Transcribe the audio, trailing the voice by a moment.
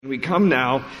We come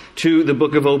now to the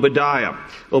book of Obadiah.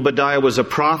 Obadiah was a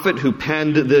prophet who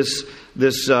penned this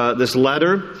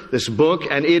letter, this book,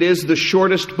 and it is the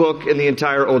shortest book in the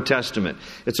entire Old Testament.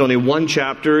 It's only one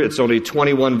chapter. It's only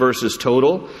 21 verses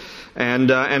total.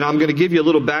 And I'm going to give you a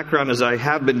little background, as I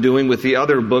have been doing with the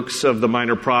other books of the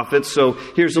minor prophets. So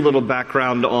here's a little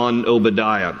background on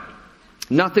Obadiah.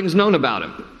 Nothing's known about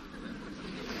him.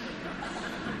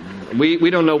 We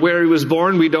don't know where he was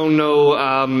born. We don't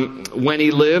know when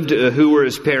he lived, who were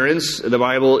his parents. The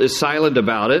Bible is silent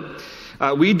about it.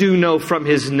 We do know from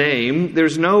his name,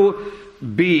 there's no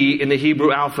B in the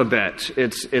Hebrew alphabet.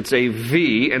 It's a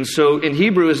V. And so in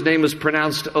Hebrew, his name is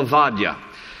pronounced Obadiah.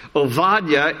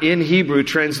 Obadiah in Hebrew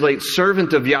translates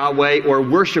servant of Yahweh or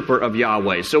worshiper of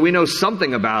Yahweh. So we know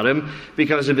something about him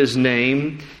because of his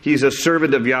name. He's a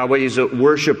servant of Yahweh. He's a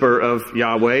worshiper of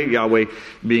Yahweh, Yahweh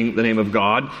being the name of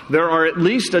God. There are at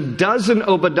least a dozen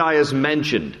Obadiahs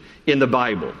mentioned in the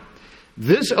Bible.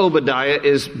 This Obadiah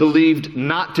is believed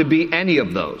not to be any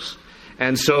of those.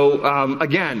 And so,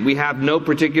 again, we have no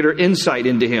particular insight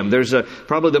into him. There's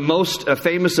probably the most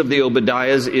famous of the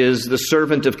Obadiahs is the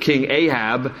servant of King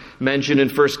Ahab, mentioned in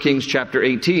 1 Kings chapter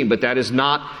 18. But that is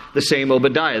not the same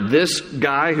Obadiah. This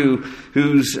guy who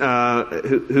is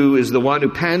the one who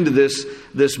penned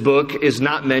this book is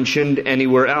not mentioned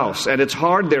anywhere else. And it's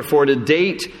hard, therefore, to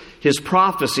date his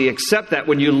prophecy, except that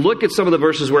when you look at some of the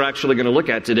verses we're actually going to look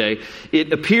at today,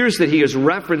 it appears that he is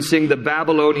referencing the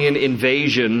Babylonian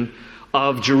invasion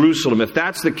of Jerusalem. If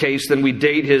that's the case, then we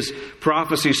date his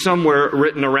prophecy somewhere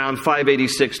written around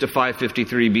 586 to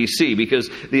 553 BC, because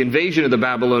the invasion of the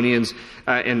Babylonians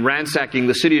and ransacking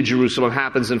the city of Jerusalem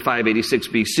happens in 586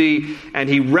 BC, and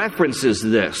he references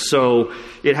this. So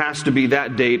it has to be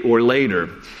that date or later.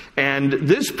 And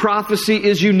this prophecy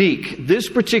is unique. This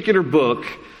particular book,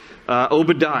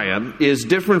 Obadiah, is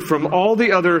different from all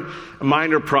the other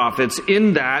minor prophets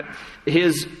in that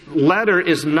his letter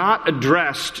is not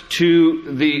addressed to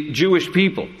the Jewish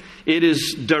people. It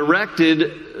is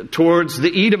directed towards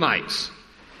the Edomites.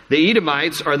 The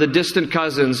Edomites are the distant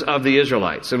cousins of the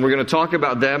Israelites. And we're going to talk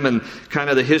about them and kind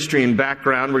of the history and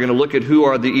background. We're going to look at who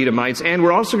are the Edomites. And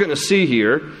we're also going to see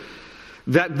here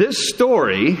that this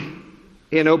story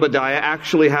in Obadiah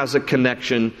actually has a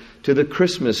connection to the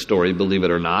Christmas story, believe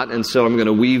it or not. And so I'm going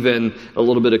to weave in a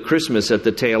little bit of Christmas at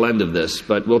the tail end of this.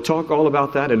 But we'll talk all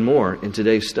about that and more in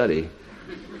today's study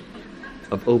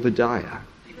of Obadiah.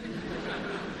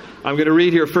 I'm going to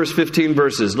read here first 15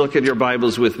 verses. Look at your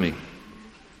Bibles with me.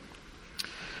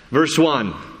 Verse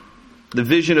 1, the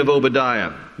vision of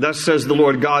Obadiah. Thus says the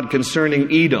Lord God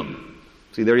concerning Edom.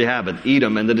 See, there you have it.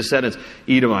 Edom and the descendants,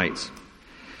 Edomites.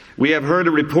 We have heard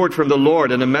a report from the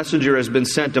Lord, and a messenger has been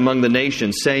sent among the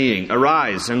nations, saying,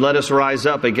 Arise, and let us rise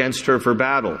up against her for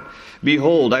battle.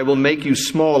 Behold, I will make you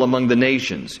small among the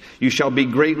nations. You shall be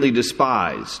greatly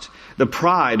despised. The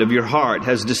pride of your heart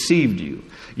has deceived you,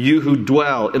 you who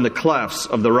dwell in the clefts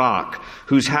of the rock,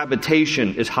 whose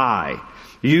habitation is high.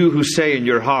 You who say in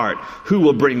your heart, Who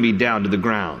will bring me down to the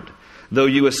ground? Though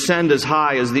you ascend as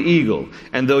high as the eagle,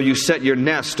 and though you set your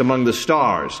nest among the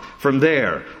stars, from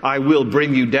there I will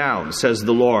bring you down, says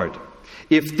the Lord.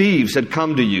 If thieves had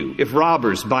come to you, if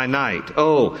robbers by night,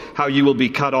 oh, how you will be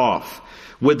cut off.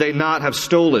 Would they not have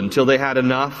stolen till they had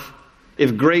enough?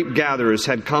 If grape gatherers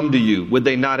had come to you, would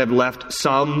they not have left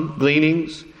some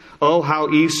gleanings? Oh, how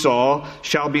Esau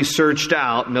shall be searched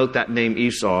out. Note that name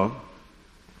Esau.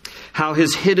 How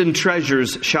his hidden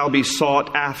treasures shall be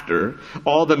sought after.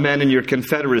 All the men in your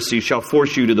confederacy shall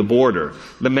force you to the border.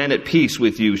 The men at peace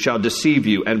with you shall deceive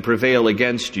you and prevail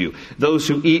against you. Those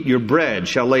who eat your bread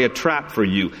shall lay a trap for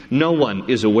you. No one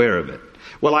is aware of it.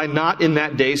 Will I not in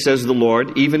that day, says the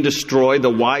Lord, even destroy the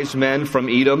wise men from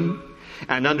Edom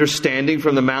and understanding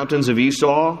from the mountains of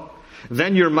Esau?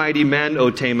 Then your mighty men, O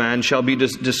Teman, shall be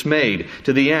dismayed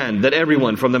to the end that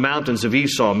everyone from the mountains of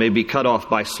Esau may be cut off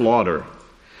by slaughter.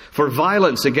 For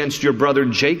violence against your brother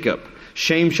Jacob,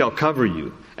 shame shall cover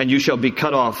you, and you shall be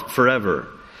cut off forever.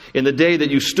 In the day that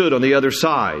you stood on the other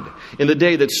side, in the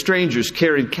day that strangers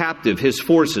carried captive his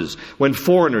forces, when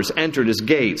foreigners entered his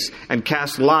gates and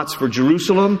cast lots for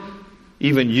Jerusalem,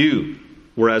 even you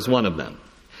were as one of them.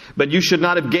 But you should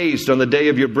not have gazed on the day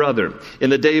of your brother, in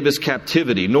the day of his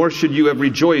captivity, nor should you have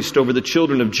rejoiced over the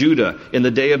children of Judah in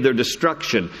the day of their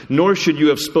destruction, nor should you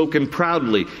have spoken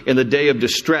proudly in the day of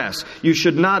distress. You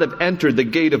should not have entered the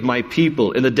gate of my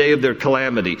people in the day of their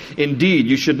calamity. Indeed,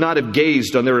 you should not have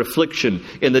gazed on their affliction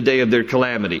in the day of their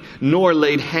calamity, nor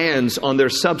laid hands on their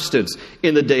substance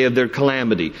in the day of their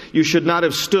calamity. You should not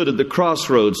have stood at the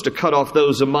crossroads to cut off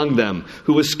those among them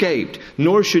who escaped,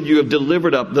 nor should you have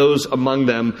delivered up those among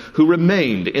them who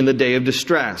remained in the day of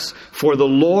distress. For the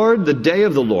Lord, the day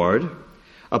of the Lord,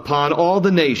 upon all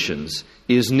the nations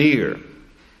is near.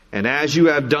 And as you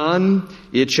have done,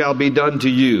 it shall be done to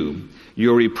you.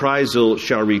 Your reprisal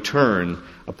shall return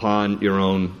upon your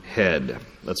own head.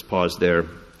 Let's pause there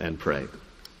and pray.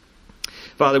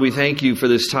 Father, we thank you for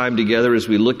this time together as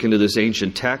we look into this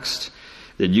ancient text,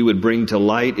 that you would bring to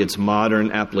light its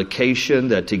modern application,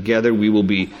 that together we will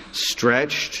be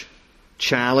stretched,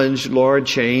 challenged, Lord,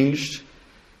 changed,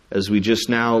 as we just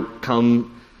now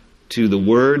come to the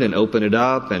Word and open it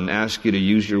up and ask you to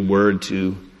use your Word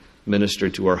to minister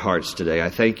to our hearts today. I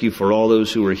thank you for all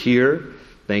those who are here.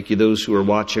 Thank you those who are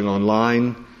watching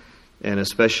online, and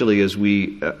especially as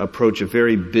we approach a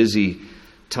very busy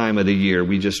time of the year,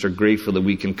 we just are grateful that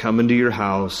we can come into your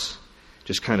house,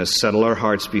 just kind of settle our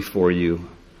hearts before you,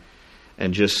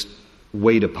 and just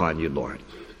wait upon you, Lord.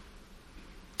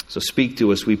 So speak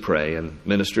to us, we pray, and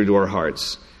minister to our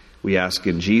hearts. We ask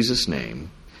in Jesus'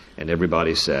 name. And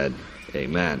everybody said,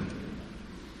 amen.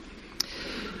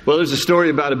 Well, there's a story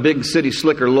about a big city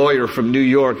slicker lawyer from New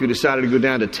York who decided to go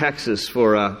down to Texas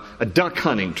for a duck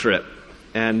hunting trip.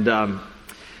 And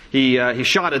he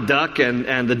shot a duck,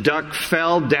 and the duck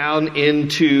fell down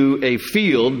into a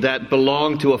field that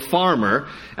belonged to a farmer,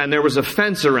 and there was a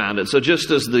fence around it. So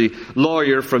just as the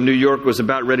lawyer from New York was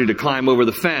about ready to climb over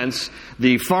the fence,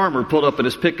 the farmer pulled up in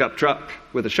his pickup truck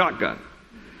with a shotgun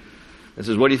and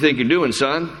says, "What do you think you're doing,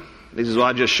 son?" He says, "Well,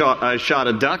 I shot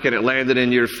a duck and it landed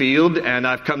in your field, and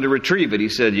I've come to retrieve it." He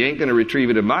said, "You ain't going to retrieve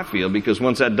it in my field, because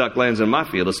once that duck lands in my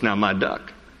field, it's now my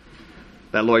duck."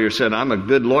 That lawyer said, "I'm a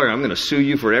good lawyer. I'm going to sue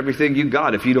you for everything you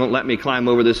got if you don't let me climb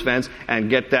over this fence and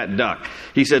get that duck."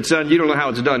 He said, "Son, you don't know how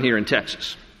it's done here in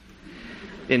Texas.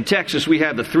 In Texas, we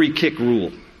have the 3-kick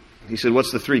rule." He said,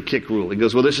 "What's the 3-kick rule?" He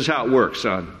goes, "Well, this is how it works,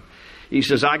 son." He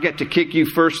says, "I get to kick you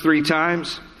first 3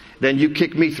 times, then you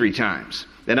kick me 3 times.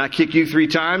 Then I kick you 3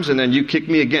 times, and then you kick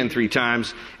me again 3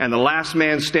 times, and the last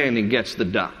man standing gets the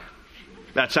duck.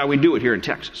 That's how we do it here in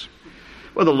Texas."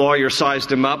 Well, the lawyer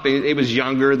sized him up. He was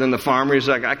younger than the farmer. He's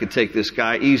like, "I could take this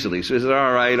guy easily." So he said,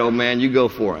 "All right, old man, you go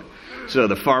for it." So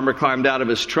the farmer climbed out of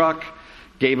his truck,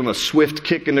 gave him a swift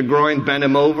kick in the groin, bent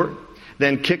him over,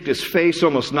 then kicked his face,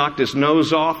 almost knocked his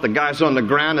nose off. The guy's on the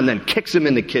ground, and then kicks him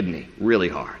in the kidney really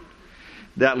hard.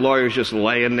 That lawyer's just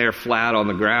laying there flat on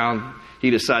the ground. He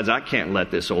decides, I can't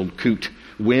let this old coot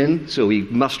win. So he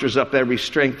musters up every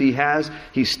strength he has.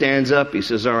 He stands up. He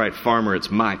says, "All right, farmer,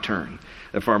 it's my turn."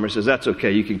 The farmer says, "That's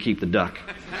okay. You can keep the duck."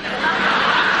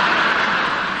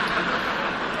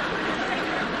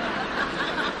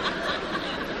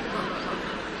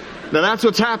 Now that's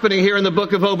what's happening here in the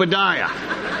book of Obadiah.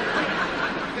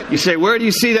 You say, "Where do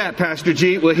you see that, Pastor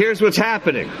G?" Well, here's what's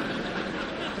happening.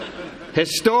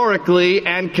 Historically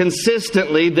and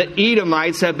consistently, the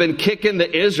Edomites have been kicking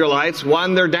the Israelites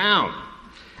when they're down.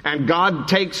 And God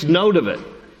takes note of it.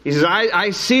 He says,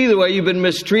 I see the way you've been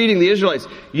mistreating the Israelites.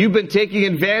 You've been taking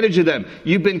advantage of them.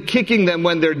 You've been kicking them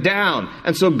when they're down.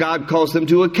 And so God calls them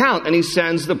to account. And he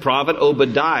sends the prophet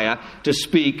Obadiah to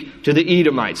speak to the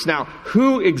Edomites. Now,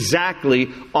 who exactly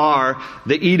are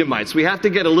the Edomites? We have to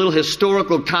get a little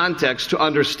historical context to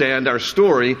understand our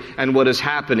story and what is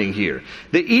happening here.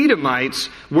 The Edomites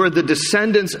were the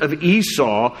descendants of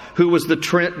Esau, who was the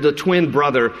twin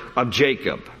brother of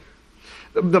Jacob.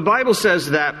 The Bible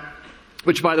says that,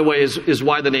 which, by the way, is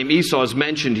why the name Esau is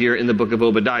mentioned here in the book of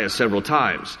Obadiah several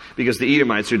times, because the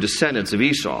Edomites are descendants of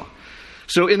Esau.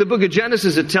 So in the book of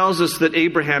Genesis, it tells us that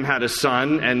Abraham had a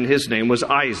son, and his name was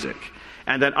Isaac,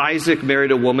 and that Isaac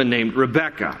married a woman named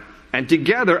Rebekah. And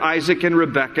together, Isaac and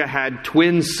Rebekah had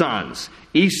twin sons,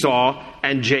 Esau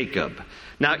and Jacob.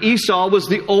 Now, Esau was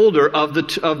the older of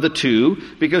the two,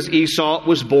 because Esau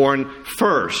was born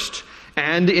first.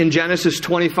 And in Genesis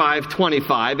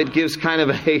 25:25, it gives kind of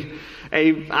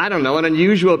an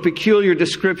unusual, peculiar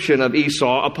description of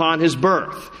Esau upon his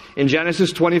birth. In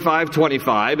Genesis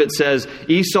 25:25, it says,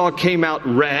 Esau came out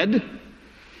red,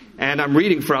 and I'm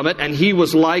reading from it, and he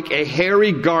was like a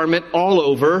hairy garment all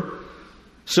over,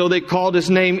 so they called his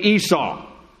name Esau.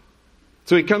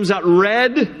 So he comes out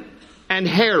red and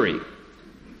hairy.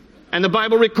 And the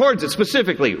Bible records it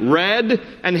specifically, red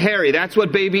and hairy. That's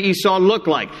what baby Esau looked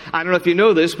like. I don't know if you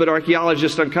know this, but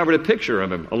archaeologists uncovered a picture of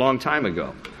him a long time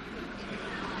ago.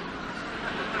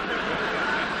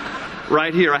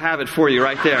 Right here, I have it for you,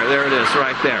 right there. There it is,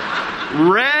 right there.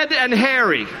 Red and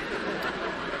hairy.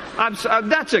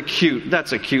 That's a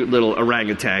cute little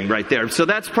orangutan right there. So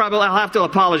that's probably, I'll have to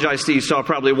apologize to Esau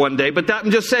probably one day. But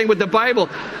I'm just saying what the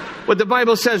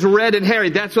Bible says, red and hairy,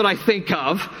 that's what I think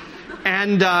of.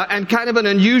 and kind of an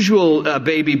unusual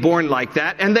baby born like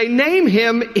that. And they name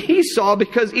him Esau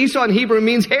because Esau in Hebrew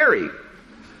means hairy.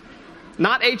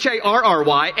 Not Harry,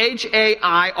 Hairy.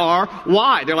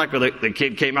 They're like, well, the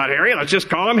kid came out hairy, let's just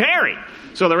call him Harry.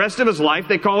 So the rest of his life,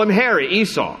 they call him Harry,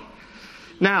 Esau.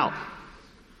 Now,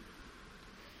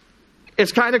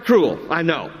 it's kind of cruel, I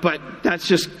know, but that's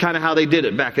just kind of how they did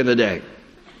it back in the day.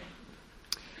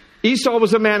 Esau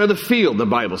was a man of the field, the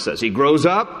Bible says. He grows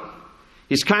up.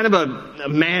 He's kind of a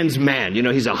man's man. You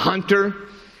know, he's a hunter.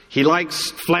 He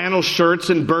likes flannel shirts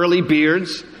and burly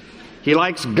beards. He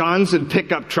likes guns and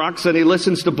pickup trucks, and he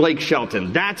listens to Blake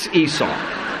Shelton. That's Esau.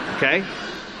 Okay?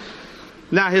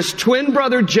 Now, his twin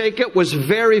brother Jacob was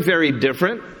very, very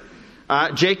different.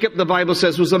 Jacob, the Bible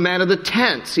says, was a man of the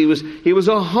tents. He was a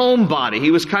homebody. He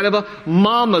was kind of a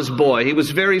mama's boy. He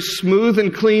was very smooth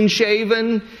and clean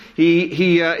shaven.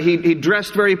 He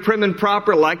dressed very prim and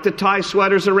proper, liked to tie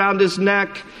sweaters around his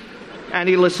neck, and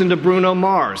he listened to Bruno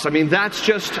Mars. I mean,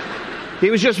 he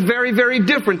was just very, very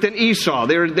different than Esau.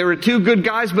 They were two good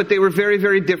guys, but they were very,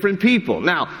 very different people.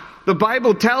 Now, the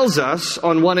Bible tells us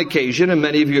on one occasion, and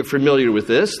many of you are familiar with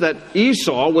this, that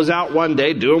Esau was out one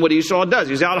day doing what Esau does.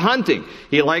 He's out hunting.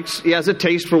 He has a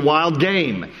taste for wild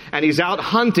game. And he's out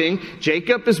hunting.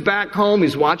 Jacob is back home.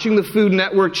 He's watching the Food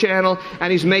Network channel,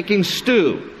 and he's making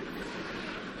stew.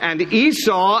 And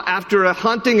Esau, after a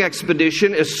hunting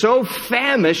expedition, is so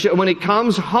famished that when he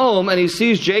comes home and he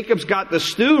sees Jacob's got the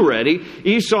stew ready,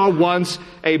 Esau wants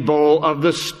a bowl of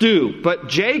the stew. But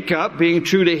Jacob, being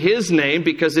true to his name,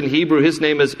 because in Hebrew his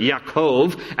name is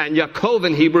Yaakov, and Yaakov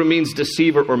in Hebrew means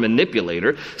deceiver or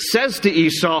manipulator, says to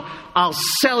Esau, I'll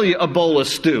sell you a bowl of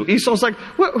stew. Esau's like,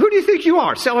 who do you think you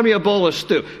are, selling me a bowl of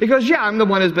stew? He goes, yeah, I'm the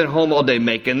one who's been home all day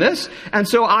making this, and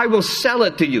so I will sell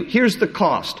it to you. Here's the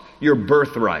cost. Your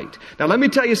birthright. Now let me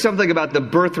tell you something about the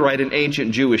birthright in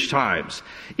ancient Jewish times.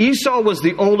 Esau was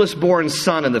the oldest born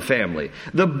son in the family.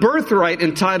 The birthright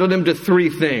entitled him to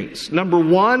three things. Number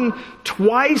one,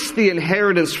 twice the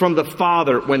inheritance from the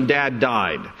father when dad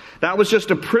died. That was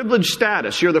just a privileged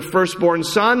status. You're the firstborn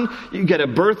son. You get a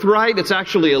birthright. It's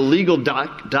actually a legal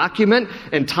document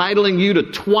entitling you to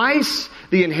twice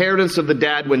the inheritance of the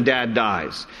dad when dad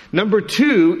dies. Number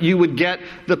two, you would get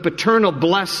the paternal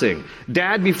blessing.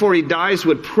 Dad, before he dies,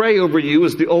 would pray over you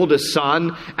as the oldest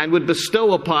son and would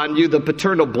bestow upon you the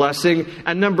paternal blessing.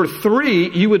 And number three,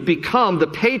 you would become the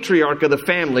patriarch of the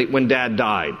family when dad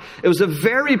died. It was a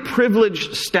very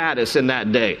privileged status in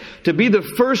that day. To be the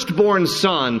firstborn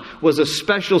son was a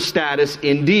special status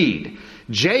indeed.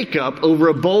 Jacob, over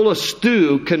a bowl of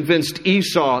stew, convinced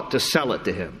Esau to sell it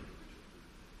to him.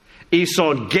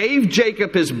 Esau gave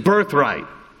Jacob his birthright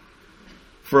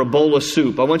for a bowl of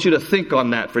soup. I want you to think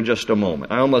on that for just a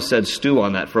moment. I almost said stew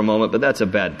on that for a moment, but that's a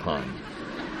bad pun.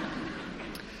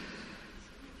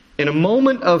 In a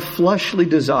moment of fleshly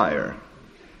desire,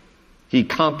 he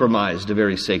compromised a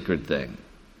very sacred thing.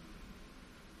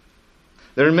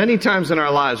 There are many times in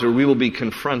our lives where we will be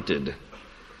confronted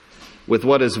with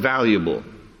what is valuable.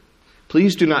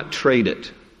 Please do not trade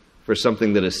it for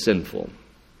something that is sinful.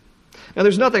 Now,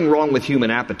 there's nothing wrong with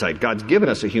human appetite. God's given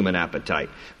us a human appetite.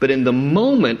 But in the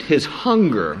moment, his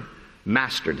hunger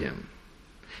mastered him.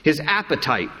 His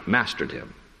appetite mastered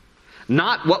him.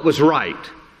 Not what was right,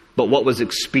 but what was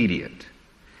expedient.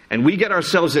 And we get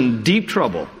ourselves in deep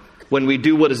trouble when we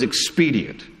do what is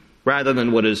expedient rather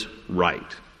than what is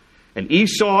right. And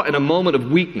Esau, in a moment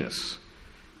of weakness,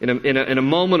 in a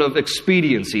moment of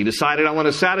expediency, decided, I want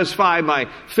to satisfy my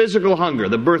physical hunger.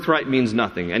 The birthright means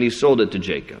nothing. And he sold it to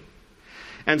Jacob.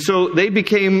 And so they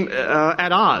became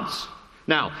at odds.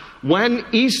 Now, when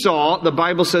Esau, the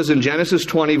Bible says in Genesis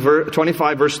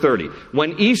 25, verse 30,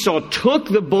 when Esau took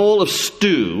the bowl of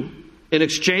stew in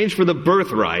exchange for the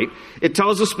birthright, it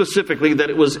tells us specifically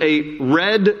that it was a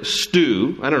red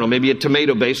stew. I don't know, maybe a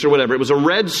tomato base or whatever. It was a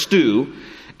red stew.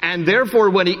 And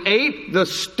therefore, when he ate the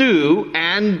stew,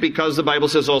 and because the Bible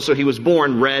says also he was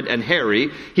born red and hairy,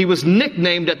 he was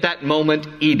nicknamed at that moment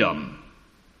Edom.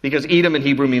 Because Edom in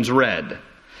Hebrew means red.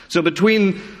 So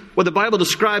between what the Bible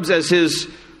describes as his,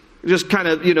 just kind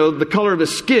of, the color of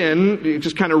his skin,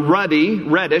 just kind of ruddy,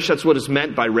 reddish, that's what is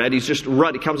meant by red. He's just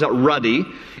ruddy, comes out ruddy.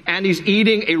 And he's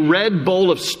eating a red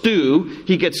bowl of stew.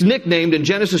 He gets nicknamed in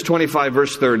Genesis 25,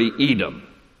 verse 30, Edom,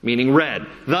 meaning red.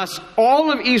 Thus,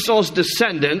 all of Esau's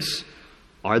descendants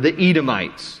are the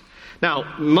Edomites.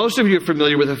 Now, most of you are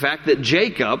familiar with the fact that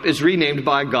Jacob is renamed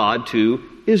by God to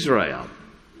Israel.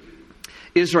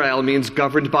 Israel means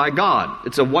governed by God.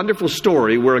 It's a wonderful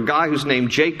story where a guy who's named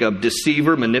Jacob,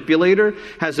 deceiver, manipulator,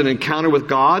 has an encounter with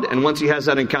God. And once he has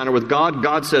that encounter with God,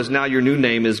 God says, now your new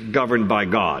name is governed by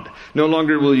God. No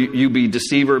longer will you be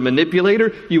deceiver,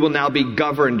 manipulator. You will now be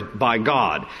governed by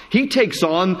God. He takes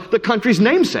on the country's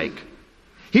namesake.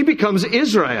 He becomes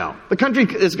Israel. The country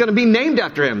is going to be named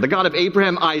after him, the God of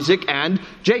Abraham, Isaac, and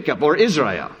Jacob, or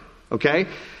Israel. Okay?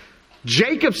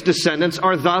 Jacob's descendants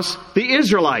are thus the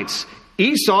Israelites.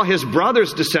 Esau, his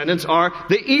brother's descendants, are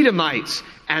the Edomites.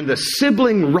 And the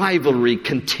sibling rivalry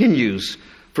continues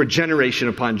for generation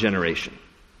upon generation.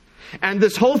 And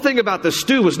this whole thing about the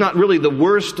stew was not really the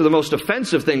worst or the most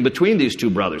offensive thing between these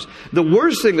two brothers. The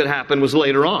worst thing that happened was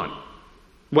later on,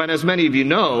 when, as many of you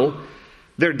know,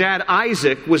 their dad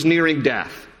Isaac was nearing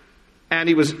death. And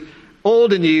he was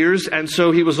old in years, and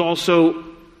so he was also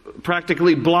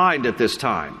practically blind at this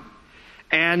time.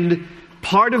 And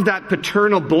part of that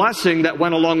paternal blessing that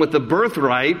went along with the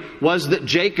birthright was that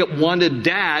Jacob wanted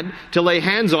Dad to lay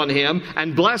hands on him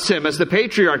and bless him as the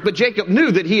patriarch. But Jacob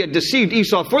knew that he had deceived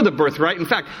Esau for the birthright. In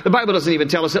fact, the Bible doesn't even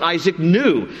tell us that Isaac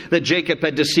knew that Jacob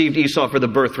had deceived Esau for the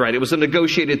birthright. It was a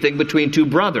negotiated thing between two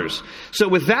brothers. So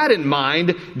with that in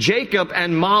mind, Jacob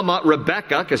and Mama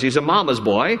Rebekah, because he's a mama's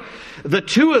boy, the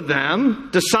two of them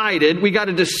decided, we got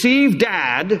to deceive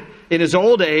Dad in his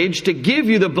old age to give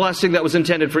you the blessing that was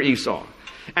intended for Esau.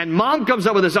 And Mom comes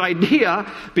up with this idea,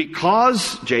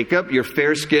 because, Jacob, you're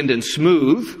fair-skinned and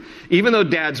smooth, even though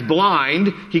Dad's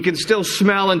blind, he can still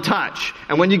smell and touch.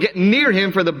 And when you get near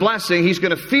him for the blessing, he's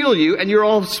going to feel you, and you're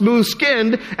all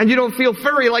smooth-skinned, and you don't feel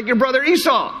furry like your brother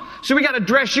Esau. So we got to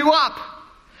dress you up.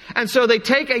 And so they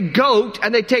take a goat,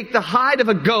 and they take the hide of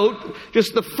a goat,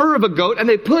 just the fur of a goat, and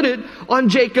they put it on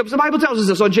Jacob's, the Bible tells us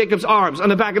this, on Jacob's arms, on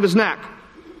the back of his neck.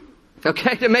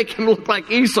 Okay, to make him look like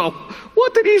Esau.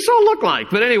 What did Esau look like?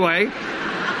 But anyway,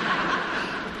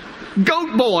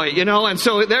 goat boy, and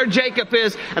so there Jacob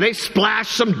is, and they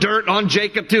splash some dirt on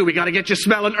Jacob too. We got to get you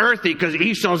smelling earthy, because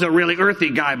Esau's a really earthy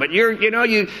guy, but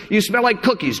you smell like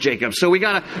cookies, Jacob. So we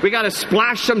got to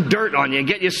splash some dirt on you and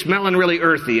get you smelling really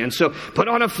earthy. And so put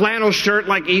on a flannel shirt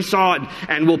like Esau,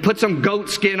 and we'll put some goat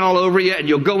skin all over you, and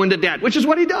you'll go into Dad, which is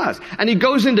what he does. And he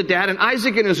goes into Dad, and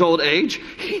Isaac in his old age,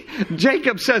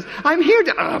 Jacob says, I'm here,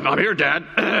 I'm here, Dad.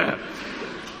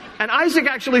 And Isaac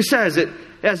actually says it,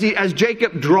 as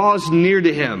Jacob draws near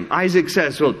to him, Isaac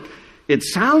says, well, it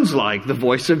sounds like the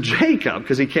voice of Jacob,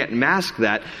 because he can't mask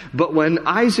that. But when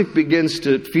Isaac begins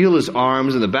to feel his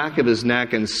arms and the back of his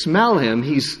neck and smell him,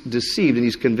 he's deceived and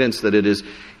he's convinced that it is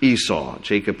Esau.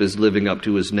 Jacob is living up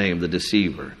to his name, the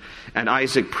deceiver. And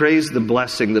Isaac prays the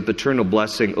blessing, the paternal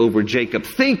blessing over Jacob,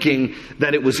 thinking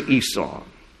that it was Esau.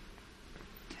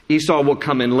 Esau will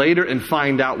come in later and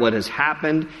find out what has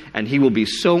happened, and he will be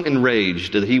so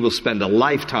enraged that he will spend a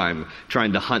lifetime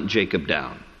trying to hunt Jacob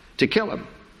down, to kill him.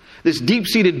 This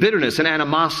deep-seated bitterness and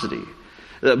animosity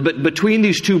between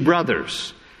these two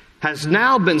brothers has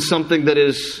now been something that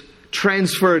is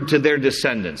transferred to their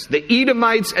descendants. The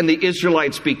Edomites and the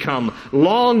Israelites become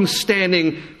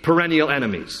long-standing perennial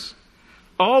enemies,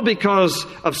 all because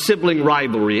of sibling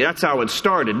rivalry. That's how it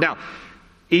started. Now,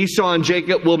 Esau and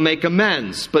Jacob will make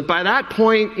amends. But by that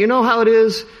point, you know how it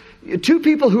is? Two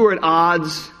people who are at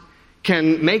odds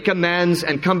can make amends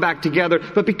and come back together.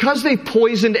 But because they've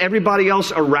poisoned everybody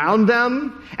else around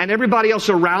them, and everybody else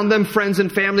around them, friends and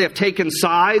family, have taken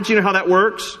sides, you know how that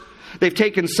works? They've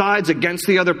taken sides against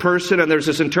the other person, and there's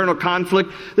this internal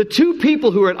conflict. The two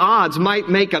people who are at odds might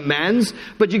make amends,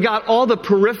 but you got all the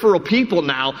peripheral people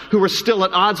now who are still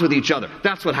at odds with each other.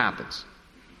 That's what happens.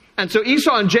 And so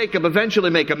Esau and Jacob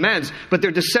eventually make amends, but their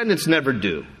descendants never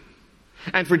do.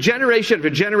 And for generation after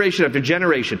generation after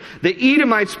generation, the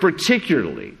Edomites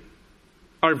particularly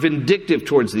are vindictive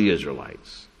towards the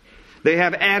Israelites. They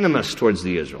have animus towards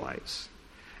the Israelites.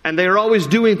 And they are always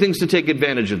doing things to take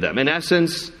advantage of them. In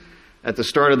essence, at the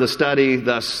start of the study,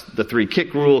 thus the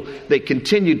 3-kick rule, they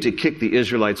continued to kick the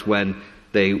Israelites when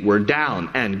they were down.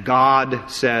 And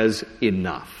God says,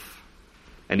 enough.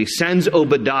 And he sends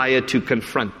Obadiah to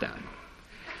confront them.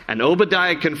 And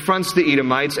Obadiah confronts the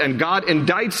Edomites, and God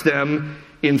indicts them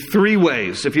in 3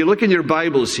 ways. If you look in your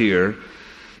Bibles here,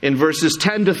 in verses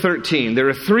 10 to 13, there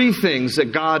are 3 things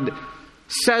that God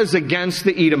says against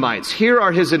the Edomites. Here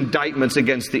are his indictments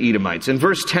against the Edomites. In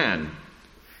verse 10,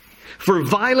 for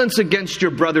violence against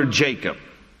your brother Jacob.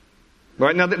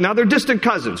 Right? Now they're distant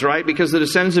cousins, right? Because the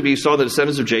descendants of Esau, the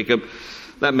descendants of Jacob,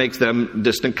 that makes them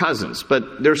distant cousins.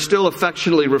 But they're still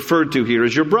affectionately referred to here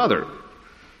as your brother.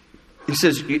 He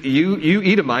says, you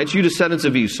Edomites, you descendants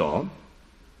of Esau,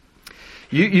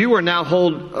 You are now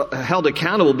held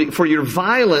accountable for your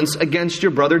violence against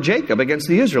your brother Jacob, against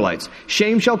the Israelites.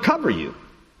 Shame shall cover you,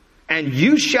 and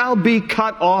you shall be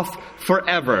cut off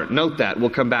forever. Note that.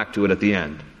 We'll come back to it at the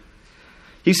end.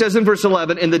 He says in verse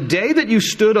 11, in the day that you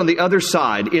stood on the other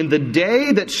side, in the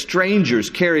day that strangers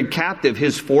carried captive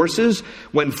his forces,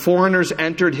 when foreigners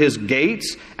entered his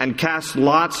gates and cast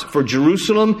lots for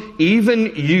Jerusalem,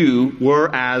 even you were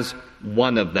as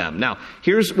one of them. Now,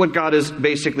 here's what God is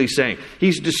basically saying.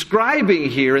 He's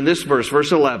describing here in this verse,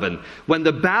 verse 11, when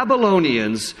the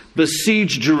Babylonians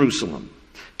besieged Jerusalem,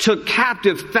 took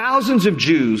captive thousands of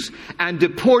Jews, and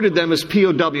deported them as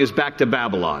POWs back to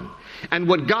Babylon. And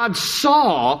what God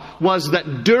saw was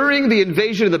that during the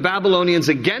invasion of the Babylonians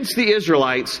against the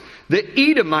Israelites, the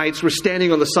Edomites were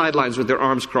standing on the sidelines with their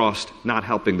arms crossed, not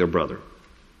helping their brother.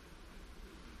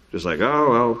 Just like, oh,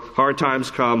 well, hard times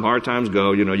come, hard times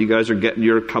go. You know, you guys are getting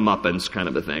your comeuppance kind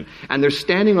of a thing. And they're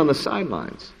standing on the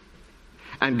sidelines.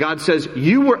 And God says,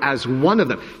 you were as one of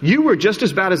them. You were just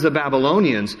as bad as the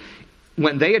Babylonians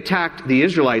when they attacked the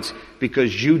Israelites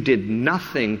because you did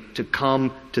nothing to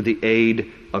come to the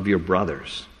aid of your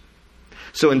brothers.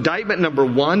 So indictment number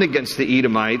 1 against the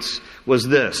Edomites was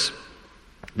this,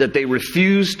 that they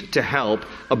refused to help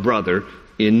a brother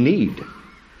in need.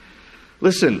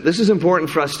 Listen, this is important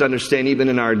for us to understand even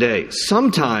in our day.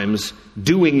 Sometimes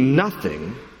doing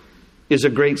nothing is a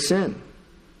great sin.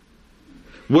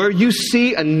 Where you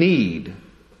see a need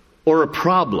or a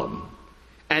problem,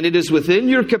 and it is within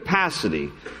your capacity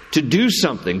to do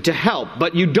something, to help,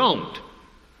 but you don't,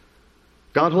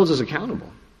 God holds us accountable.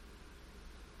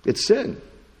 It's sin.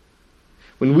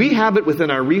 When we have it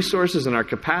within our resources and our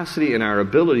capacity and our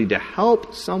ability to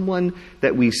help someone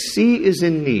that we see is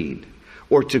in need,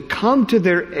 or to come to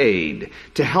their aid,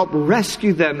 to help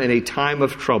rescue them in a time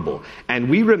of trouble, and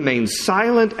we remain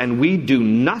silent and we do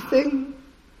nothing,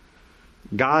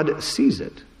 God sees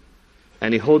it,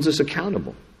 and He holds us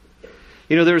accountable.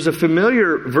 You know, there's a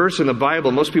familiar verse in the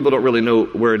Bible. Most people don't really know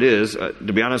where it is. To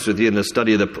be honest with you, in the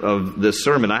study of this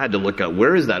sermon, I had to look up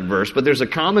where is that verse. But there's a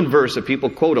common verse that people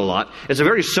quote a lot. It's a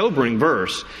very sobering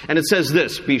verse. And it says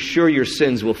this, be sure your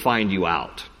sins will find you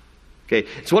out. Okay,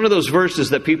 it's one of those verses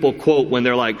that people quote when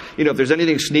they're like, you know, if there's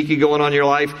anything sneaky going on in your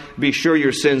life, be sure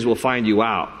your sins will find you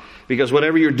out. Because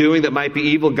whatever you're doing that might be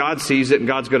evil, God sees it and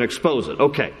God's going to expose it.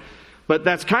 Okay. But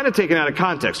that's kind of taken out of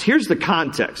context. Here's the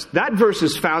context. That verse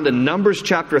is found in Numbers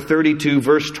chapter 32,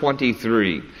 verse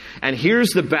 23. And here's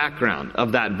the background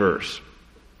of that verse.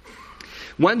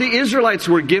 When the Israelites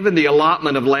were given the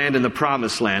allotment of land in the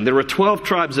Promised Land, there were 12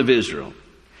 tribes of Israel.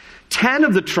 10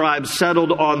 of the tribes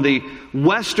settled on the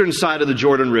western side of the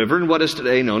Jordan River in what is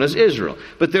today known as Israel.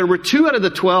 But there were 2 out of the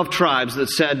 12 tribes that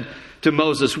said to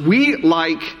Moses, we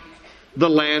like the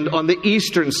land on the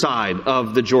eastern side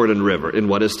of the Jordan River in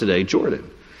what is today Jordan.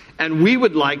 And we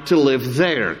would like to live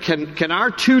there. Can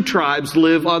our 2 tribes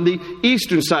live on the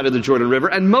eastern side of the Jordan River?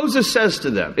 And Moses says to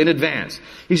them in advance,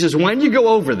 he says, when you go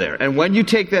over there and when you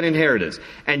take that inheritance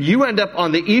and you end up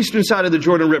on the eastern side of the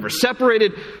Jordan River,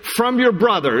 separated from your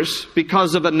brothers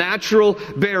because of a natural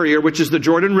barrier, which is the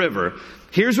Jordan River,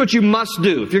 here's what you must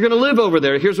do. If you're going to live over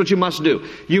there, here's what you must do.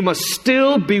 You must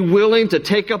still be willing to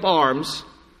take up arms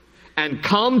and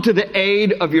come to the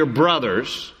aid of your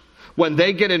brothers when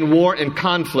they get in war and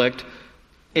conflict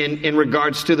in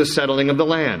regards to the settling of the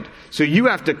land. So you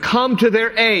have to come to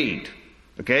their aid.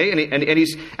 Okay? And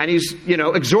he's you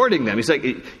know, exhorting them. He's like,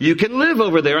 you can live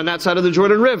over there on that side of the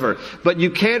Jordan River, but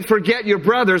you can't forget your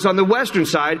brothers on the western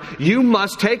side. You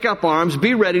must take up arms,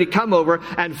 be ready to come over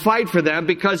and fight for them,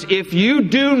 because if you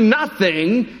do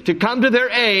nothing to come to their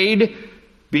aid,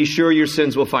 be sure your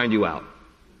sins will find you out.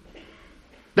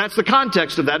 That's the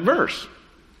context of that verse.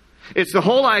 It's the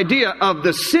whole idea of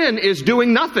the sin is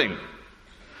doing nothing.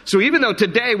 So even though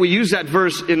today we use that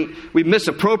verse we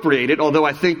misappropriate it, although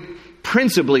I think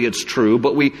principally it's true,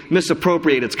 but we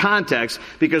misappropriate its context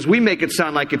because we make it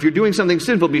sound like if you're doing something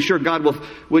sinful, be sure God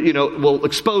will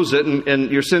expose it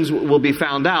and your sins will be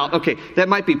found out. Okay, that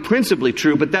might be principally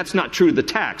true, but that's not true of the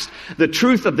text. The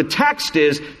truth of the text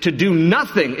is to do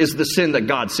nothing is the sin that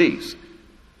God sees.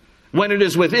 When it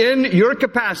is within your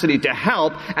capacity to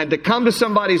help and to come to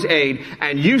somebody's aid,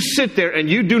 and you sit there and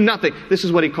you do nothing, this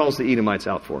is what he calls the Edomites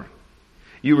out for.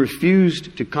 You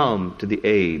refused to come to the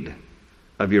aid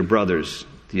of your brothers,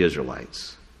 the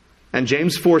Israelites. And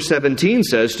James 4:17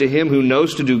 says, to him who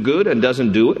knows to do good and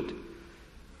doesn't do it,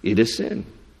 it is sin.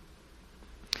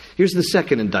 Here's the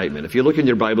second indictment. If you look in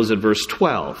your Bibles at verse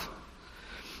 12.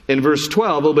 In verse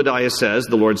 12, Obadiah says,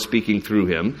 the Lord speaking through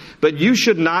him, but you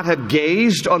should not have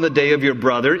gazed on the day of your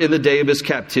brother in the day of his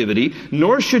captivity,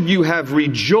 nor should you have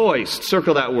rejoiced,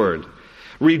 circle that word,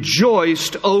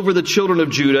 rejoiced over the children of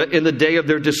Judah in the day of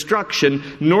their destruction,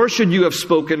 nor should you have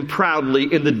spoken proudly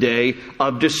in the day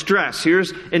of distress.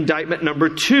 Here's indictment number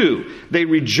 2. They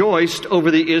rejoiced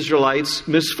over the Israelites'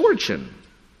 misfortune.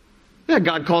 Yeah,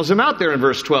 God calls them out there in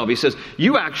verse 12. He says,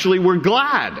 you actually were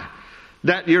glad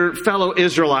that your fellow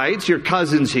Israelites, your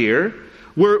cousins here,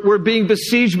 were being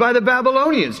besieged by the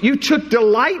Babylonians. You took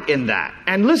delight in that.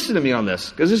 And listen to me on this,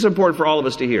 because this is important for all of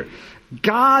us to hear.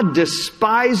 God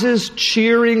despises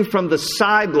cheering from the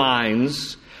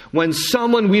sidelines when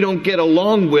someone we don't get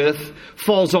along with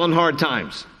falls on hard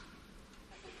times.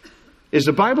 Is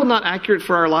the Bible not accurate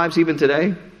for our lives even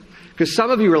today? Because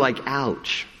some of you are like,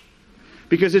 ouch.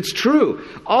 Because it's true.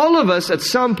 All of us at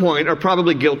some point are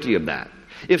probably guilty of that.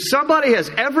 If somebody has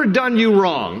ever done you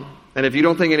wrong, and if you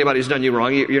don't think anybody's done you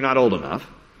wrong, you're not old enough.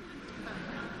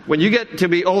 When you get to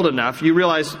be old enough, you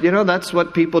realize, that's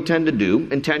what people tend to do,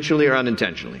 intentionally or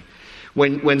unintentionally.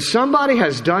 When somebody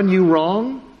has done you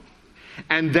wrong,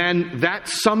 and then that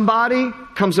somebody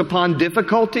comes upon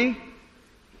difficulty,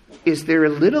 is there a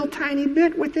little tiny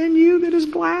bit within you that is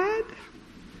glad?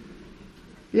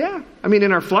 Yeah. I mean,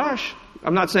 in our flesh.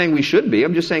 I'm not saying we should be.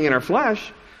 I'm just saying in our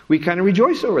flesh, we kind of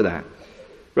rejoice over that.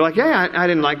 We're like, hey, I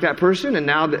didn't like that person, and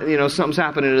now, something's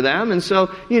happening to them, and so,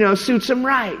 suits them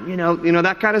right,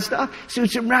 that kind of stuff.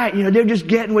 Suits them right, they're just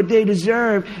getting what they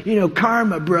deserve,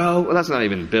 karma, bro. Well, that's not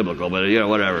even biblical, but,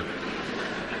 whatever.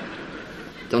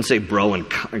 Don't say bro and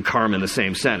karma in the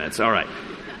same sentence, all right.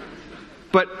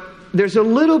 But there's a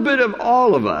little bit of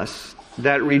all of us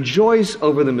that rejoice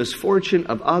over the misfortune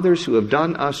of others who have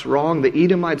done us wrong. The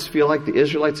Edomites feel like the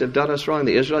Israelites have done us wrong.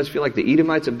 The Israelites feel like the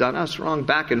Edomites have done us wrong,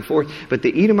 back and forth. But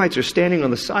the Edomites are standing on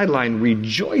the sideline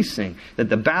rejoicing that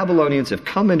the Babylonians have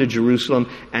come into Jerusalem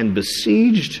and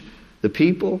besieged the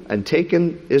people and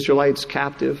taken Israelites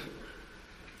captive.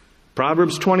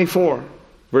 Proverbs 24,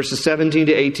 verses 17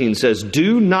 to 18 says,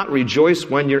 do not rejoice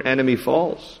when your enemy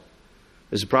falls.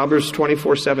 This is Proverbs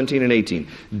 24, 17 and 18.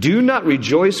 Do not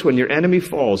rejoice when your enemy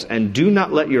falls, and do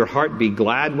not let your heart be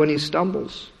glad when he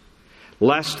stumbles,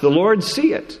 lest the Lord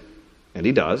see it, and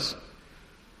he does,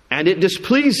 and it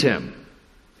displease him,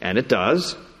 and it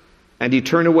does, and he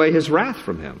turn away his wrath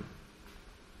from him.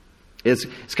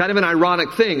 It's kind of an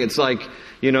ironic thing. It's like,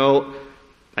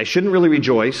 I shouldn't really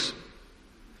rejoice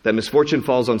that misfortune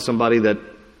falls on somebody that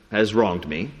has wronged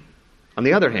me. On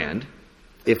the other hand,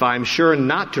 if I'm sure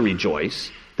not to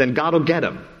rejoice, then God will get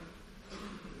him.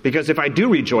 Because if I do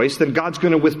rejoice, then God's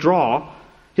going to withdraw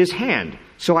his hand.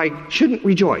 So I shouldn't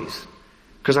rejoice,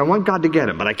 because I want God to get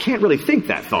him. But I can't really think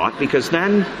that thought, because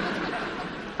then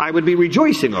I would be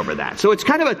rejoicing over that. So it's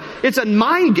kind of it's a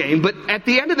mind game, but at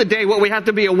the end of the day, what we have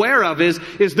to be aware of is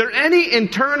there any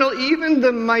internal, even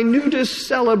the minutest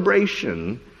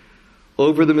celebration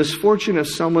over the misfortune of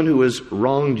someone who has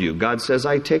wronged you? God says,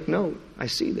 I take note. I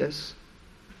see this.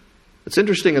 It's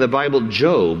interesting in the Bible,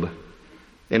 Job,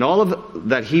 in all of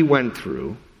that he went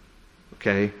through,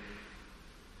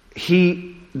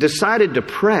 he decided to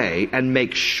pray and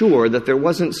make sure that there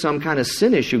wasn't some kind of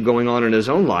sin issue going on in his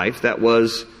own life that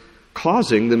was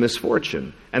causing the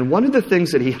misfortune. And one of the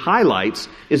things that he highlights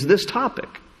is this topic.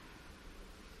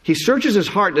 He searches his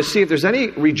heart to see if there's any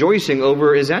rejoicing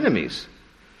over his enemies.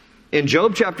 In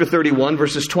Job chapter 31,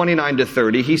 verses 29 to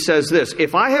 30, he says this,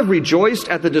 if I have rejoiced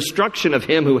at the destruction of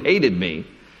him who hated me,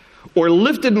 or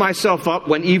lifted myself up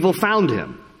when evil found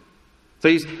him. So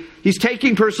he's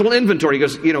taking personal inventory. He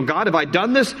goes, God, have I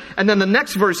done this? And then the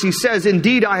next verse he says,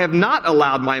 indeed, I have not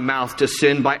allowed my mouth to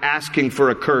sin by asking for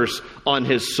a curse on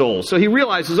his soul. So he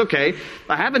realizes, okay,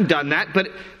 I haven't done that.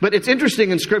 But it's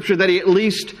interesting in Scripture that he at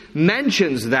least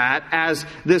mentions that as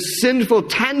this sinful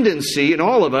tendency in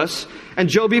all of us. And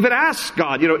Job even asks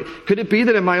God, could it be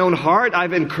that in my own heart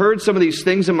I've incurred some of these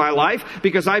things in my life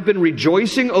because I've been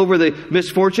rejoicing over the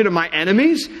misfortune of my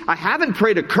enemies? I haven't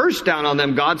prayed a curse down on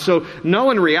them, God, so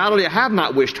no, in reality I have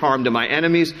not wished harm to my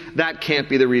enemies. That can't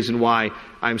be the reason why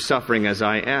I'm suffering as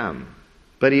I am.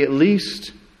 But he at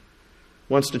least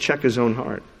wants to check his own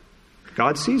heart.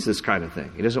 God sees this kind of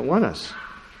thing. He doesn't want us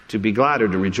to be glad or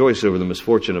to rejoice over the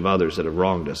misfortune of others that have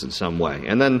wronged us in some way.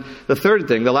 And then the third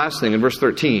thing, the last thing, in verse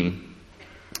 13...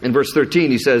 In verse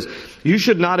 13, he says, you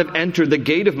should not have entered the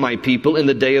gate of my people in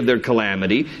the day of their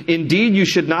calamity. Indeed, you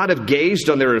should not have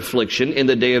gazed on their affliction in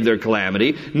the day of their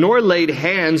calamity, nor laid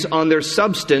hands on their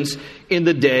substance in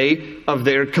the day of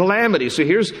their calamity. So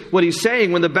here's what he's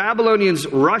saying. When the Babylonians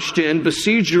rushed in,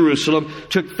 besieged Jerusalem,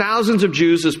 took thousands of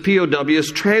Jews as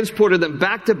POWs, transported them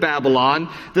back to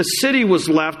Babylon, the city was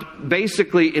left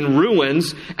basically in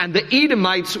ruins, and the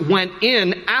Edomites went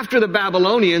in after the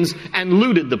Babylonians and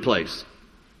looted the place.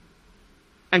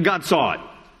 And God saw it.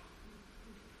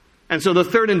 And so the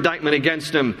third indictment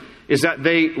against them is that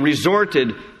they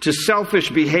resorted to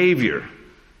selfish behavior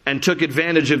and took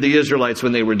advantage of the Israelites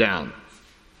when they were down.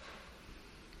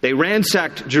 They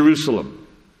ransacked Jerusalem.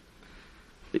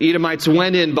 The Edomites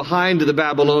went in behind the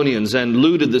Babylonians and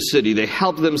looted the city. They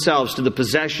helped themselves to the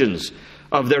possessions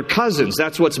of their cousins.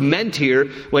 That's what's meant here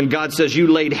when God says you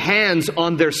laid hands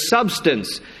on their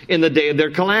substance in the day of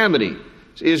their calamity.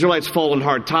 So the Israelites fall in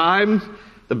hard time.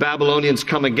 The Babylonians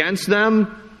come against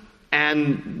them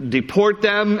and deport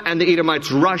them, and the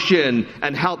Edomites rush in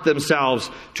and help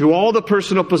themselves to all the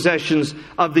personal possessions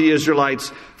of the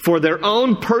Israelites for their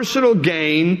own personal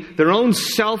gain, their own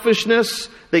selfishness.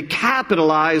 They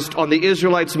capitalized on the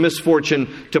Israelites'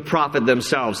 misfortune to profit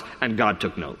themselves, and God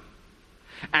took note.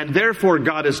 And therefore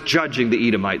God is judging the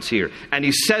Edomites here. And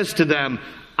He says to them,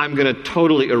 I'm going to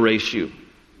totally erase you.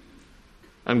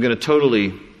 I'm going to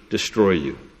totally destroy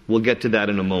you. We'll get to that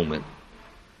in a moment.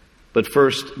 But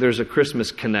first, there's a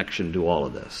Christmas connection to all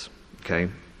of this. Okay?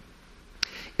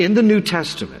 In the New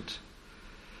Testament,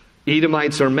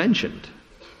 Edomites are mentioned.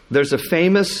 There's a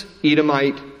famous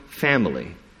Edomite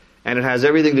family, and it has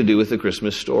everything to do with the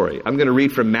Christmas story. I'm going to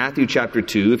read from Matthew chapter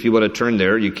 2. If you want to turn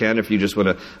there, you can. If you just want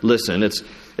to listen,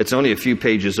 it's only a few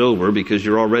pages over because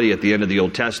you're already at the end of the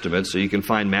Old Testament, so you can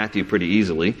find Matthew pretty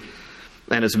easily.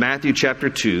 And it's Matthew chapter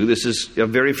 2. This is a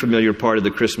very familiar part of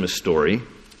the Christmas story.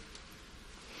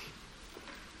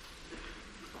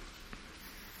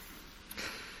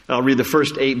 I'll read the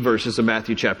first 8 verses of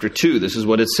Matthew chapter 2. This is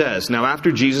what it says. Now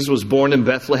after Jesus was born in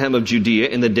Bethlehem of Judea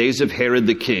in the days of Herod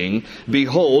the king,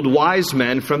 behold, wise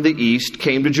men from the east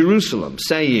came to Jerusalem,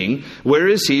 saying, Where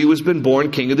is he who has been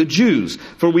born King of the Jews?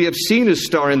 For we have seen his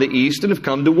star in the east and have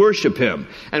come to worship him.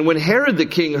 And when Herod the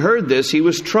king heard this, he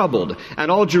was troubled,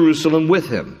 and all Jerusalem with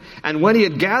him. And when he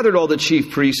had gathered all the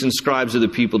chief priests and scribes of the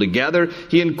people together,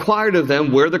 he inquired of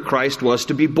them where the Christ was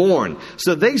to be born.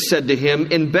 So they said to him,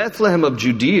 In Bethlehem of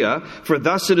Judea, for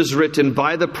thus it is written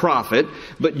by the prophet,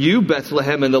 But you,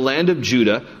 Bethlehem, in the land of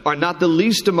Judah, are not the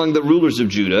least among the rulers of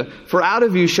Judah, for out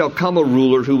of you shall come a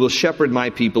ruler who will shepherd my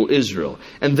people Israel.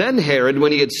 And then Herod,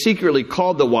 when he had secretly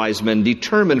called the wise men,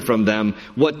 determined from them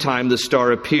what time the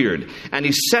star appeared. And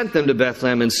he sent them to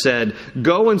Bethlehem and said,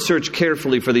 Go and search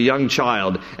carefully for the young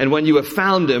child, and when you have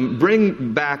found him,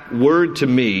 bring back word to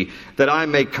me, that I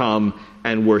may come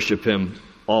and worship him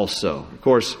also. Of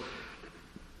course,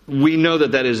 we know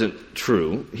that that isn't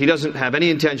true. He doesn't have any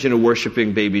intention of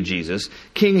worshiping baby Jesus.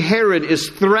 King Herod is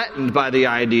threatened by the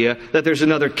idea that there's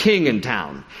another king in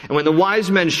town. And when the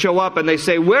wise men show up and they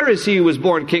say, Where is he who was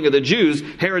born King of the Jews?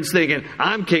 Herod's thinking,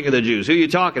 I'm King of the Jews. Who are you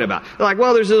talking about? They're like,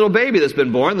 well, there's a little baby that's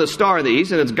been born, the star in the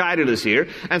east, and it's guided us here.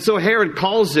 And so Herod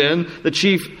calls in the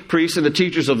chief priests and the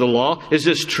teachers of the law. Is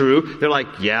this true? They're like,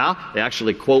 yeah. They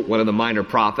actually quote one of the minor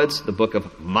prophets, the book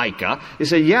of Micah. They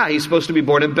say, yeah, he's supposed to be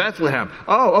born in Bethlehem.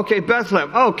 Oh, okay,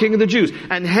 Bethlehem. Oh, King of the Jews.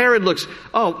 And Herod looks,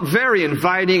 very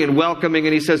inviting and welcoming.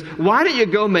 And he says, why don't you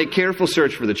go make careful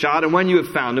search for the child? And when you have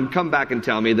found him, come back and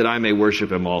tell me that I may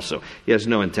worship him also. He has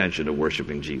no intention of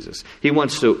worshiping Jesus. He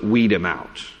wants to weed him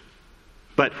out.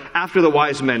 But after the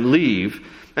wise men leave,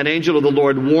 an angel of the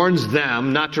Lord warns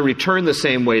them not to return the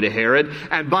same way to Herod.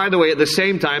 And by the way, at the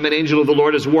same time, an angel of the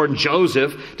Lord has warned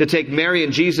Joseph to take Mary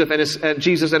and Jesus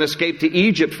and escape to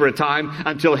Egypt for a time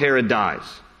until Herod dies.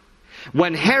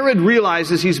 When Herod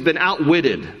realizes he's been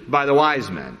outwitted by the wise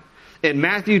men, in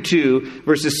Matthew 2,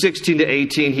 verses 16 to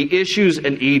 18, he issues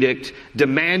an edict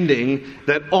demanding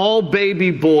that all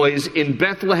baby boys in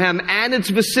Bethlehem and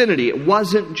its vicinity, it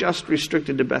wasn't just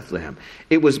restricted to Bethlehem,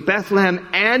 it was Bethlehem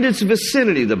and its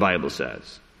vicinity, the Bible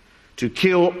says, to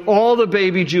kill all the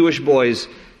baby Jewish boys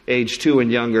aged 2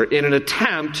 and younger in an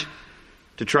attempt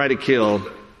to try to kill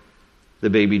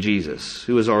the baby Jesus,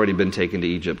 who has already been taken to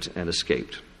Egypt and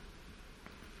escaped.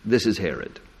 This is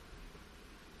Herod.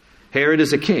 Herod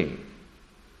is a king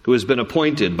who has been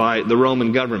appointed by the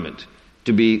Roman government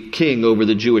to be king over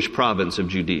the Jewish province of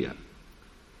Judea.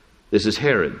 This is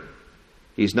Herod.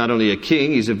 He's not only a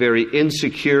king, he's a very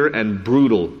insecure and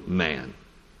brutal man.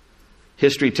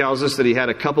 History tells us that he had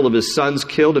a couple of his sons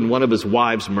killed and one of his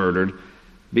wives murdered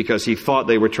because he thought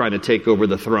they were trying to take over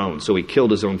the throne, so he killed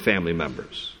his own family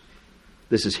members.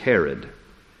 This is Herod,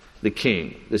 the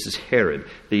king. This is Herod,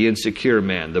 the insecure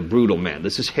man, the brutal man.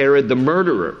 This is Herod, the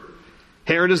murderer.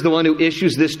 Herod is the one who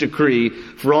issues this decree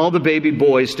for all the baby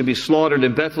boys to be slaughtered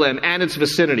in Bethlehem and its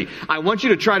vicinity. I want you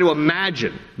to try to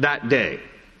imagine that day,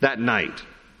 that night.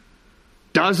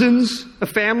 Dozens of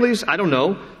families, I don't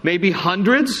know, maybe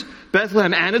hundreds.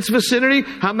 Bethlehem and its vicinity.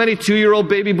 How many 2-year-old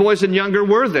baby boys and younger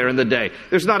were there in the day?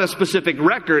 There's not a specific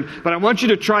record, but I want you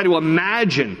to try to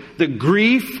imagine the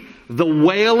grief, the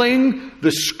wailing,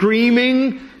 the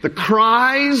screaming, the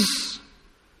cries.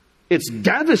 It's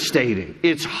devastating.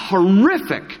 It's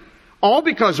horrific. All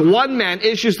because one man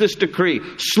issues this decree.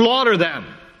 Slaughter them.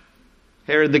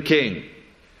 Herod the king.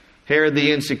 Herod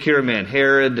the insecure man.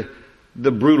 Herod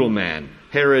the brutal man.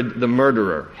 Herod the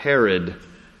murderer. Herod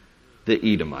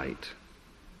the Edomite.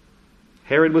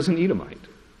 Herod was an Edomite.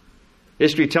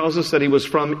 History tells us that he was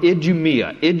from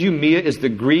Idumea. Idumea is the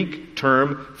Greek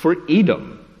term for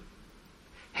Edom.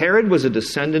 Herod was a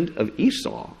descendant of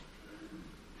Esau.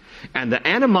 And the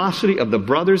animosity of the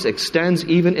brothers extends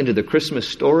even into the Christmas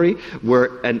story, where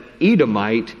an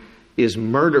Edomite is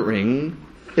murdering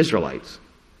Israelites.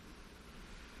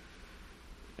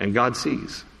 And God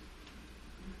sees.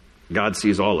 God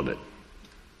sees all of it.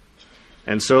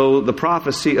 And so the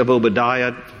prophecy of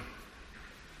Obadiah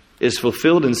is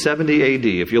fulfilled in 70 AD.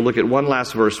 If you'll look at one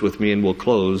last verse with me, and we'll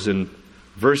close in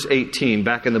verse 18,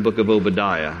 back in the book of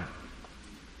Obadiah.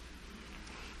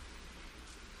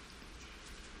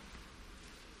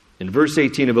 In verse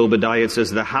 18 of Obadiah, it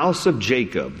says, "The house of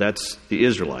Jacob," that's the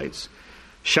Israelites,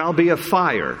 "shall be a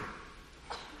fire,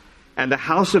 and the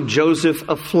house of Joseph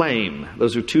a flame."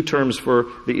 Those are two terms for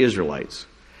the Israelites.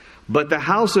 "But the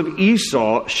house of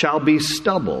Esau shall be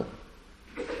stubble.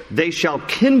 They shall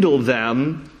kindle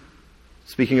them,"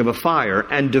 speaking of a fire,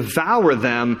 "and devour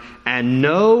them, and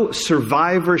no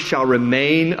survivor shall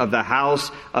remain of the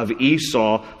house of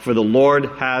Esau, for the Lord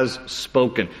has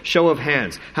spoken." Show of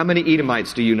hands. How many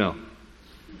Edomites do you know?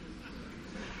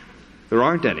 There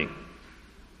aren't any.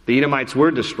 The Edomites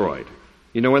were destroyed.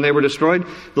 You know when they were destroyed?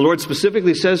 The Lord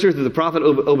specifically says here through the prophet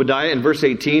Obadiah in verse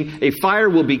 18, "A fire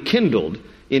will be kindled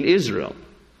in Israel,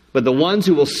 but the ones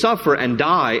who will suffer and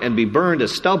die and be burned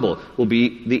as stubble will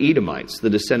be the Edomites, the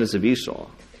descendants of Esau."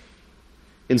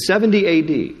 In 70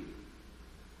 AD,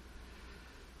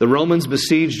 the Romans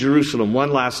besieged Jerusalem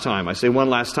one last time. I say one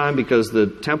last time because the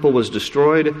temple was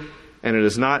destroyed and it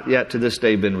has not yet to this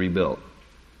day been rebuilt.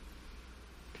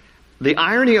 The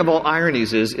irony of all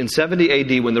ironies is, in 70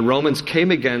 AD, when the Romans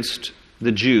came against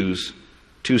the Jews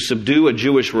to subdue a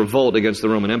Jewish revolt against the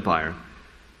Roman Empire,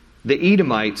 the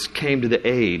Edomites came to the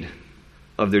aid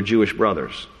of their Jewish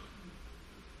brothers.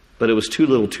 But it was too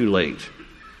little too late.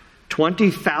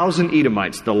 20,000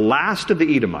 Edomites, the last of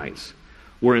the Edomites,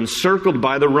 were encircled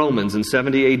by the Romans in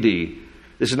 70 AD.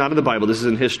 This is not in the Bible, this is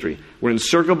in history. Were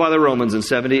encircled by the Romans in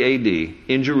 70 AD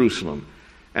in Jerusalem,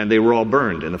 and they were all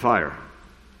burned in the fire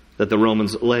that the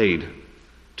Romans laid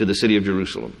to the city of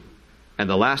Jerusalem. And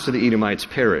the last of the Edomites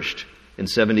perished in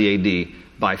 70 AD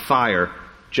by fire,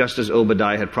 just as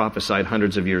Obadiah had prophesied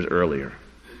hundreds of years earlier.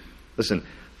 Listen,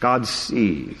 God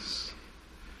sees.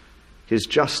 His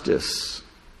justice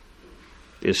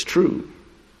is true.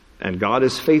 And God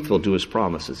is faithful to His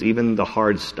promises, even the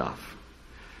hard stuff.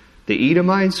 The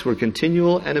Edomites were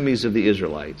continual enemies of the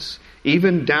Israelites,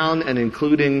 even down and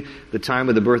including the time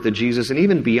of the birth of Jesus, and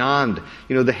even beyond.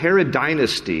 You know, the Herod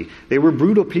dynasty, they were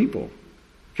brutal people.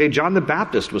 Okay, John the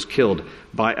Baptist was killed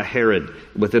by a Herod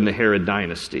within the Herod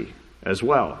dynasty as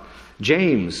well.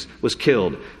 James was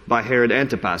killed by Herod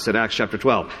Antipas in Acts chapter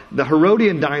 12. The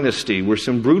Herodian dynasty were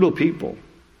some brutal people,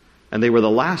 and they were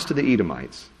the last of the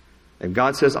Edomites. And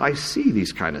God says, I see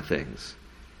these kind of things,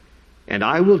 and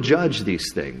I will judge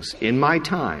these things in my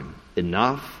time.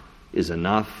 Enough is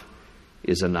enough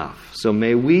is enough. So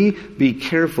may we be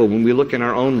careful when we look in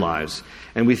our own lives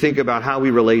and we think about how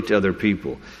we relate to other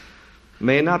people.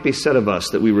 May it not be said of us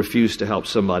that we refuse to help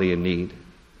somebody in need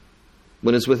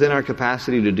when it's within our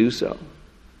capacity to do so.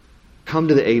 Come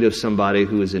to the aid of somebody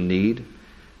who is in need.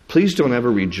 Please don't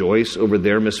ever rejoice over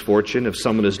their misfortune if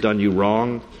someone has done you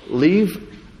wrong. Leave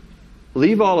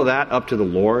all of that up to the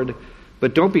Lord,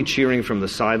 but don't be cheering from the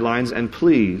sidelines, and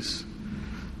please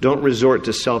don't resort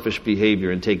to selfish behavior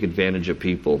and take advantage of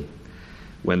people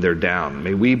when they're down.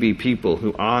 May we be people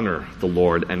who honor the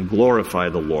Lord and glorify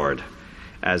the Lord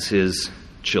as His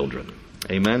children.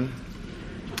 Amen.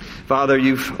 Father,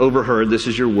 you've overheard, this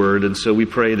is your word, and so we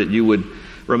pray that you would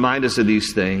remind us of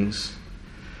these things,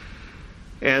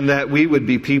 and that we would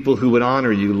be people who would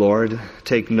honor you, Lord.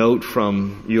 Take note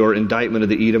from your indictment of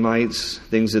the Edomites,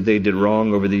 things that they did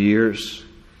wrong over the years,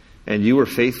 and you were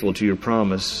faithful to your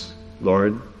promise,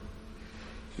 Lord.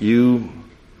 You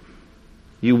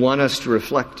want us to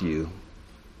reflect you.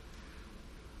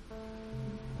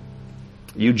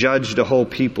 You judged a whole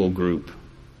people group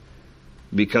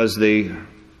because they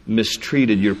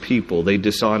mistreated your people. They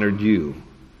dishonored you.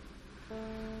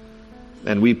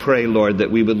 And we pray, Lord,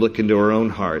 that we would look into our own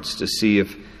hearts to see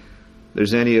if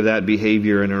there's any of that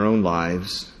behavior in our own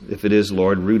lives. If it is,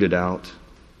 Lord, root it out.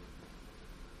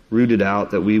 Root it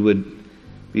out, that we would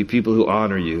be people who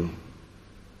honor you.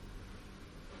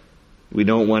 We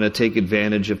don't want to take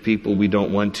advantage of people. We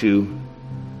don't want to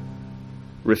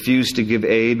refuse to give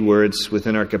aid where it's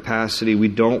within our capacity. We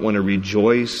don't want to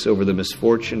rejoice over the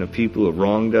misfortune of people who have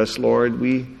wronged us, Lord.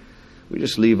 We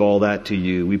just leave all that to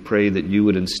you. We pray that you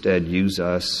would instead use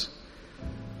us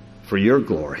for your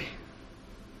glory.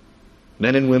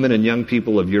 Men and women and young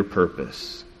people of your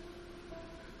purpose.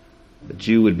 That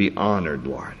you would be honored,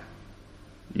 Lord.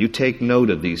 You take note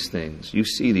of these things. You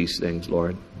see these things,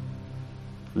 Lord.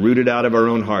 Root it out of our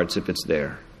own hearts if it's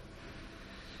there.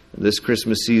 This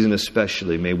Christmas season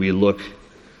especially, may we look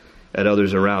at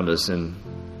others around us and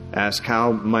ask,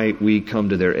 how might we come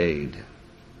to their aid?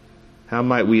 How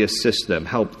might we assist them,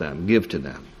 help them, give to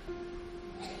them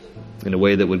in a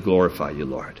way that would glorify you,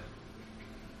 Lord?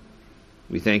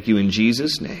 We thank you in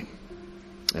Jesus' name.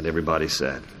 And everybody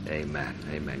said, amen.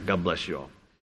 Amen. God bless you all.